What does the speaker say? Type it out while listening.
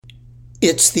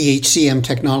It's the HCM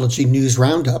Technology News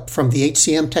Roundup from the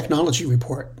HCM Technology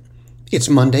Report. It's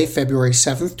Monday, February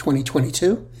 7th,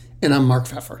 2022, and I'm Mark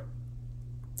Pfeffer.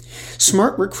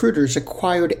 Smart Recruiters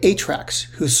acquired Atrax,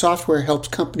 whose software helps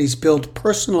companies build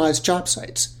personalized job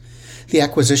sites. The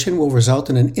acquisition will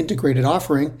result in an integrated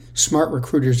offering, Smart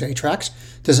Recruiters Atrax,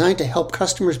 designed to help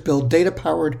customers build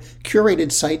data-powered,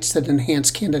 curated sites that enhance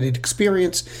candidate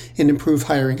experience and improve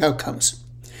hiring outcomes.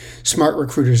 Smart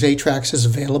Recruiters Atrax is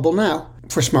available now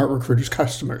for Smart Recruiters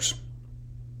customers.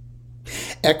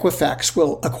 Equifax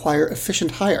will acquire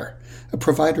Efficient Hire, a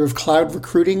provider of cloud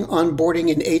recruiting,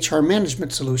 onboarding, and HR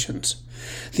management solutions.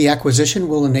 The acquisition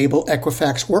will enable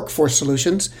Equifax Workforce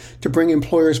Solutions to bring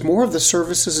employers more of the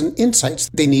services and insights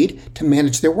they need to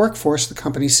manage their workforce, the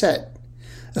company said.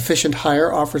 Efficient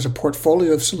Hire offers a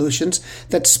portfolio of solutions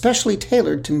that's specially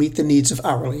tailored to meet the needs of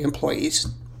hourly employees.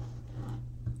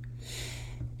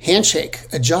 Handshake,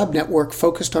 a job network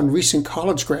focused on recent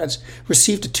college grads,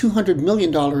 received a $200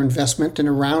 million investment in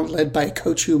a round led by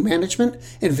Coatue Management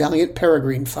and Valiant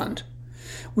Peregrine Fund.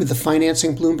 With the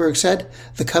financing, Bloomberg said,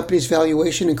 the company's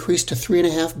valuation increased to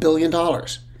 $3.5 billion.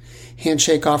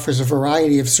 Handshake offers a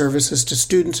variety of services to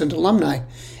students and alumni,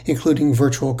 including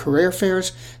virtual career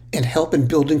fairs and help in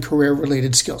building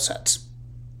career-related skill sets.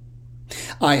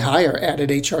 iHire added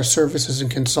HR services and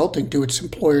consulting to its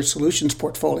employer solutions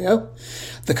portfolio.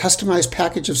 The customized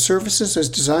package of services is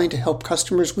designed to help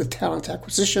customers with talent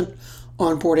acquisition,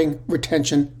 onboarding,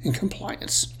 retention, and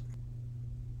compliance.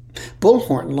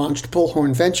 Bullhorn launched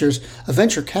Bullhorn Ventures, a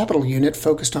venture capital unit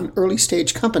focused on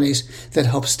early-stage companies that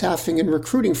help staffing and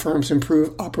recruiting firms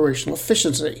improve operational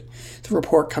efficiency. The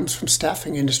report comes from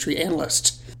staffing industry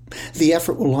analysts. The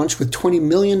effort will launch with $20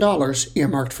 million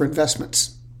earmarked for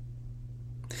investments.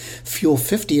 Fuel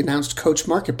 50 announced Coach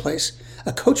Marketplace,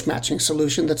 a coach matching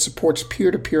solution that supports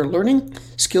peer-to-peer learning,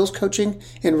 skills coaching,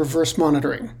 and reverse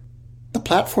monitoring. The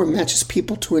platform matches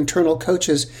people to internal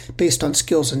coaches based on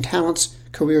skills and talents,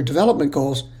 career development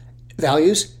goals,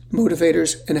 values,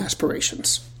 motivators, and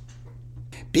aspirations.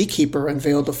 Beekeeper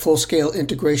unveiled a full-scale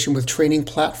integration with training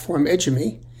platform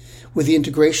Edgemy. With the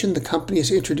integration, the company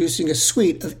is introducing a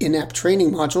suite of in-app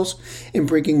training modules and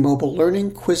bringing mobile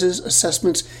learning, quizzes,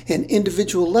 assessments, and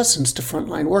individual lessons to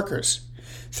frontline workers.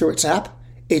 Through its app,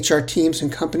 HR teams and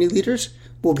company leaders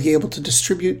will be able to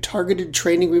distribute targeted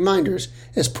training reminders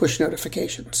as push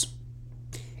notifications.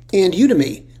 And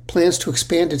Udemy plans to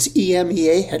expand its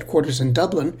EMEA headquarters in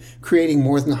Dublin, creating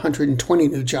more than 120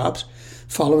 new jobs.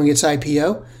 Following its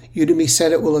IPO, Udemy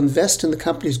said it will invest in the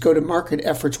company's go-to-market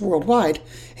efforts worldwide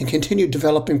and continue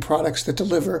developing products that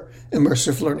deliver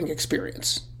immersive learning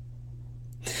experience.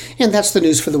 And that's the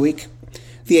news for the week.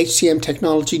 The HCM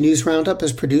Technology News Roundup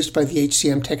is produced by the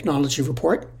HCM Technology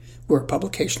Report. We're a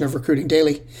publication of Recruiting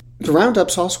Daily. The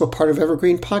Roundup's also a part of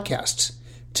Evergreen Podcasts.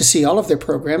 To see all of their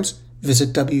programs,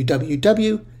 visit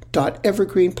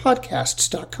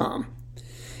www.evergreenpodcasts.com.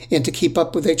 And to keep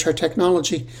up with HR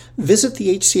technology, visit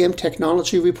the HCM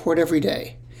Technology Report every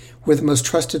day. We're the most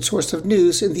trusted source of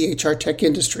news in the HR tech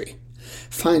industry.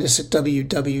 Find us at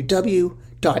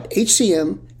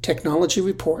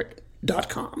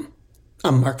www.hcmtechnologyreport.com.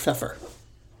 I'm Mark Pfeffer.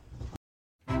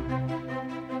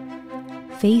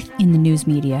 Faith in the news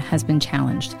media has been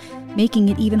challenged, making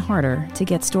it even harder to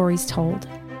get stories told.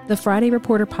 The Friday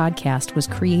Reporter podcast was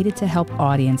created to help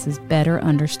audiences better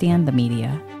understand the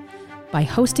media by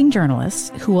hosting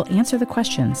journalists who will answer the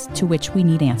questions to which we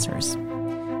need answers.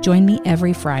 Join me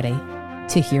every Friday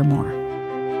to hear more.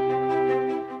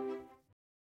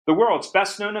 The world's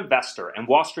best-known investor and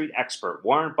Wall Street expert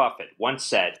Warren Buffett once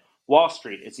said, "Wall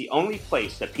Street is the only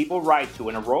place that people ride to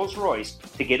in a Rolls-Royce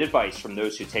to get advice from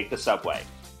those who take the subway."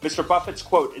 Mr. Buffett's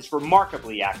quote is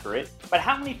remarkably accurate, but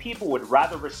how many people would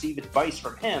rather receive advice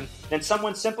from him than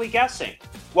someone simply guessing?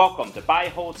 Welcome to Buy,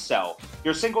 Hold, Sell,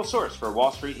 your single source for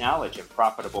Wall Street knowledge and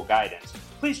profitable guidance.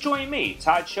 Please join me,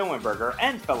 Todd Schoenberger,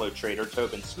 and fellow trader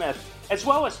Tobin Smith, as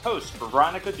well as host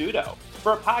Veronica Dudo,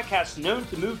 for a podcast known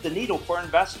to move the needle for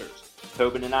investors.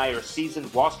 Tobin and I are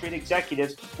seasoned Wall Street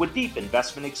executives with deep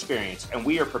investment experience, and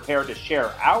we are prepared to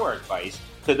share our advice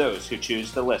to those who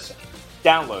choose to listen.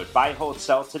 Download Buy, Hold,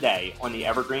 Sell today on the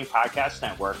Evergreen Podcast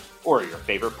Network or your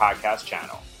favorite podcast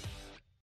channel.